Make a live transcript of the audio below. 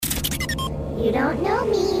You don't know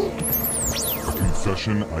me.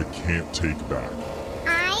 Confession I can't take back.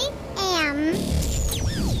 I am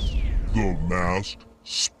The Masked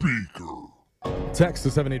Speaker. Text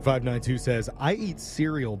to 78592 says, I eat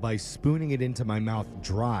cereal by spooning it into my mouth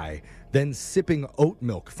dry, then sipping oat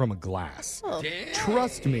milk from a glass.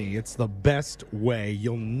 Trust me, it's the best way.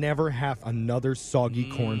 You'll never have another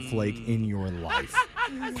soggy cornflake in your life.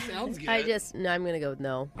 Sounds good. I'm going to go with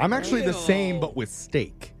no. I'm actually the same, but with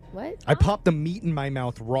steak. What? I pop the meat in my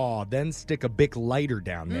mouth raw, then stick a Bic lighter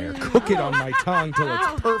down there, cook it on my tongue till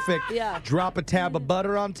it's perfect, Yeah. drop a tab of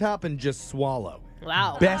butter on top, and just swallow.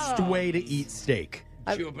 Wow. Best way to eat steak.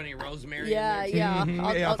 Chew up any rosemary Yeah, in there?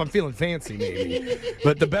 yeah. Yeah, if I'm feeling fancy, maybe.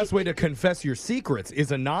 But the best way to confess your secrets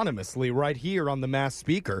is anonymously right here on the Masked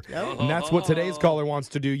Speaker. And that's what today's caller wants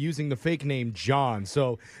to do using the fake name John.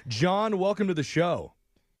 So, John, welcome to the show.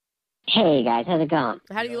 Hey guys, how's it going?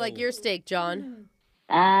 How do you like your steak, John?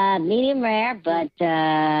 Medium rare, but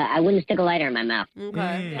I wouldn't stick a lighter in my mouth.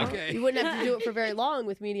 Okay. Okay. You wouldn't have to do it for very long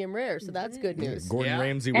with medium rare, so that's good news. Gordon Yeah.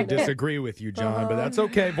 Ramsay would disagree with you, John, but that's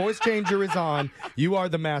okay. Voice changer is on. You are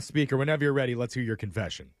the Masked Speaker. Whenever you're ready, let's hear your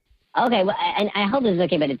confession. Okay, well, I hope this is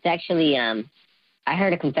okay, but it's actually, I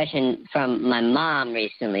heard a confession from my mom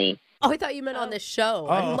recently. Oh, I thought you meant on this show.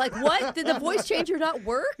 I'm like, what? Did the voice changer not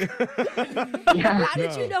work? How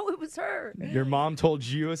did you know it was her? Your mom told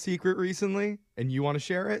you a secret recently, and you want to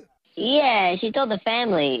share it? Yeah, she told the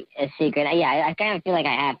family a secret. Yeah, I kind of feel like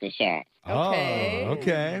I have to share it. Okay. Oh,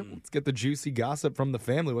 okay. Let's get the juicy gossip from the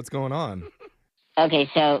family. What's going on? Okay,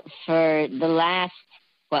 so for the last,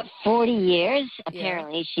 40 years,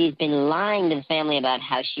 apparently, she's been lying to the family about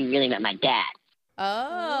how she really met my dad.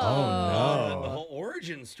 Oh. no. The whole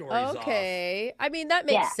origin story's Okay. I mean, that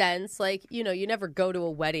makes Yeah. sense. Like, you never go to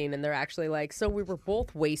a wedding and they're actually like, so we were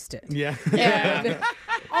both wasted. Yeah. And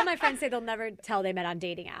All my friends say they'll never tell they met on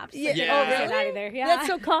dating apps. Yeah. Yeah. Oh, Say really? that either. Yeah. That's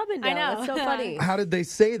so common now. I know. That's so funny. How did they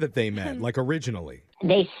say that they met, like originally?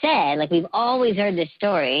 They said, like, we've always heard this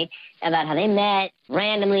story about how they met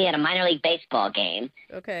randomly at a minor league baseball game.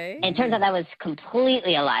 Okay. And it turns out that was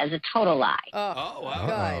completely a lie. It was a total lie. Oh, wow.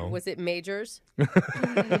 God. Uh-oh. Was it majors?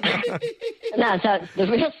 No, so the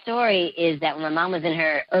real story is that when my mom was in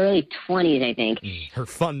her early 20s, I think, Her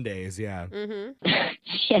fun days, yeah. Mm-hmm.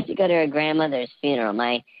 she had to go to her grandmother's funeral,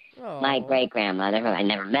 my great-grandmother, who I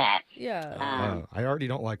never met. Yeah. I already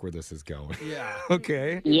don't like where this is going. Yeah.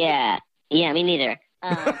 Okay. Yeah, me neither.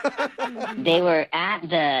 They were at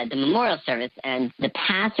the memorial service, and the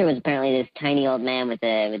pastor was apparently this tiny old man with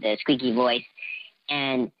a squeaky voice.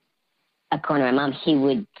 And according to my mom, he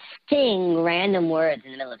would sing random words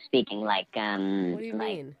in the middle of speaking, like What do you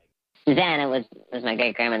mean? Susanna was my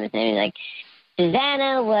great grandmother's name. Like,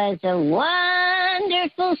 Susanna was a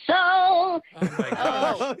wonderful soul. Oh, my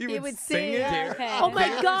gosh. Oh, You he would would sing sing. it? Okay. Oh, my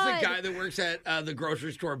There's God. a guy that works at the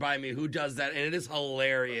grocery store by me who does that, and it is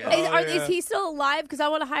hilarious. Is he still alive? Because I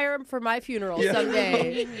want to hire him for my funeral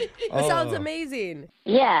someday. That sounds amazing.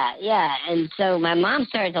 Yeah. And so my mom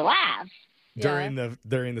started to laugh. During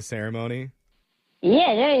the ceremony.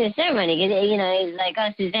 Yeah, during the ceremony, 'cause, he's like, oh,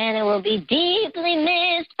 Susanna will be deeply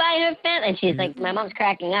missed by her family. And she's like, my mom's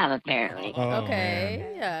cracking up, apparently. Oh, Okay.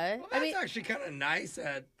 man. Yeah. Well, I mean, that's actually kind of nice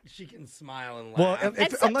that she can smile and Well, laugh.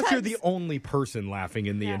 unless you're the sometimes- only person laughing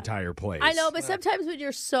in the entire place. I know, but sometimes when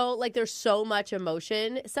you're so there's so much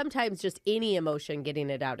emotion, sometimes just any emotion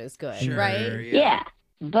getting it out is good, Sure, right? Yeah.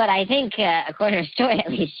 But I think, according to her story,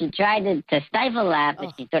 at least, she tried to stifle a laugh,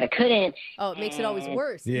 but she sort of couldn't. Oh, it makes it always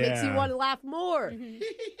worse. It makes you Yeah. want to laugh more.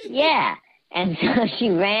 Yeah. And so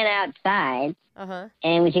she ran outside. Uh-huh.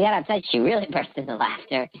 And when she got outside, she really burst into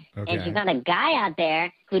laughter. Okay. And she found a guy out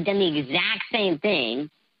there who'd done the exact same thing,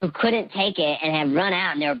 who couldn't take it and had run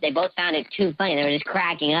out. And they both found it too funny. They were just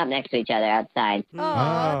cracking up next to each other outside. Oh,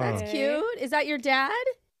 Oh. that's cute. Is that your dad?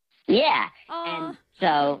 Yeah. Aw. And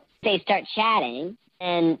so they start chatting.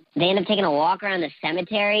 And they end up taking a walk around the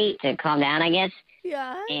cemetery to calm down, I guess.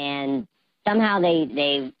 Yeah. And somehow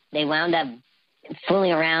they wound up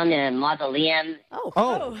fooling around in a mausoleum.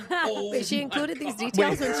 Oh. Wait, she included these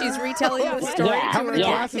details when she's retelling the story Yeah. to How her many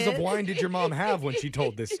little glasses of kid? wine did your mom have when she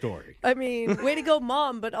told this story? I mean, way to go,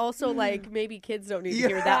 Mom, but also, maybe kids don't need to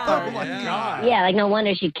hear that Oh, part. my Yeah. God. Yeah, like no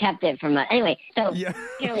wonder she kept it from us. Anyway, so Yeah.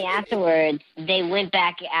 apparently afterwards, they went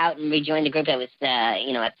back out and rejoined the group that was,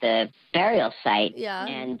 at the burial site. Yeah.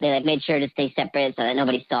 And they made sure to stay separate so that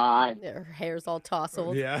nobody saw. Her hair's all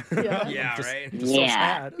tousled. Yeah. Yeah, Just- right? just so Yeah.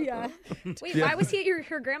 sad. Yeah. Wait, why was he at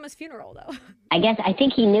her grandma's funeral, though? I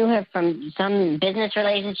think he knew her from some business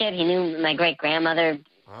relationship. He knew my great grandmother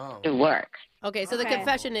to work. Okay, so the Okay.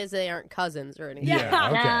 confession is they aren't cousins or anything. Yeah,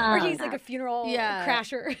 okay. No. Or he's like a funeral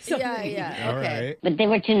crasher or something. Yeah, All okay. right. But they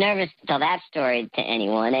were too nervous to tell that story to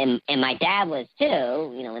anyone, and my dad was too.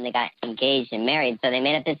 When they got engaged and married, so they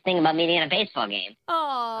made up this thing about meeting at a baseball game. Aww.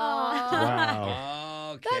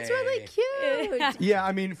 Wow. Okay. That's really cute. Yeah,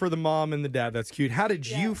 I mean, for the mom and the dad, that's cute. How did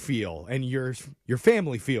you feel and your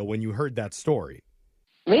family feel when you heard that story?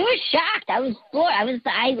 We were shocked. I was floored.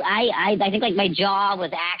 I think like my jaw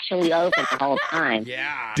was actually open the whole time.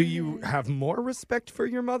 Yeah. Do you have more respect for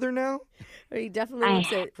your mother now? He definitely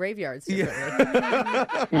looks at graveyards differently.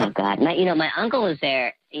 Oh God! My uncle was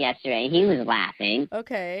there yesterday. He was laughing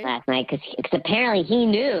Okay. last night because apparently he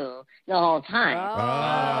knew the whole time.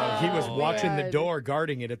 Oh, he was watching the man. door,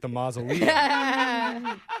 guarding it at the mausoleum.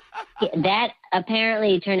 That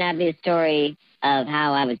apparently turned out to be a story of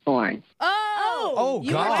how I was born. Oh,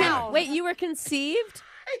 you God. Wait, you were conceived?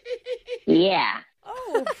 Yeah,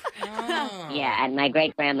 Oh. yeah, at my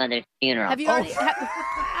great grandmother's funeral. Have you already,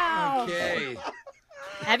 Okay.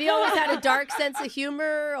 have you always had a dark sense of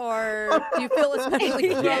humor, or do you feel especially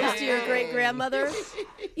close to your great grandmother?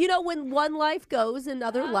 When one life goes,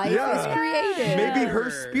 another life is created. Maybe her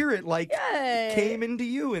spirit Yeah. came into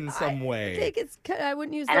you in some way. I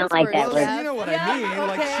wouldn't use I those don't like words. that word. Well, you know what I mean.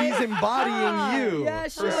 Like okay. she's embodying you, Yeah, her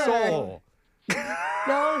sure. soul.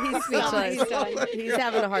 No, he's speechless. He's done. He's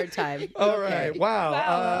having a hard time. All Okay. right.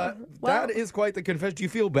 Wow. Well- that is quite the confession. Do you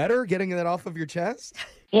feel better getting that off of your chest?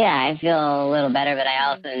 Yeah, I feel a little better, but I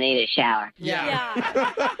also need a shower. Yeah.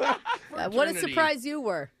 What a Eternity. surprise you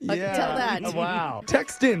were. I can tell that. Wow.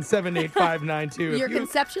 Text in 78592. Your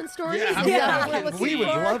conception stories? Yeah. Is that what we're looking We would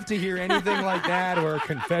for? love to hear anything like that or a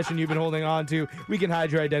confession you've been holding on to. We can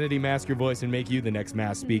hide your identity, mask your voice, and make you the next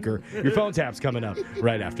mass speaker. Your phone tap's coming up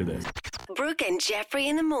right after this. Brooke and Jeffrey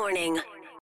in the morning.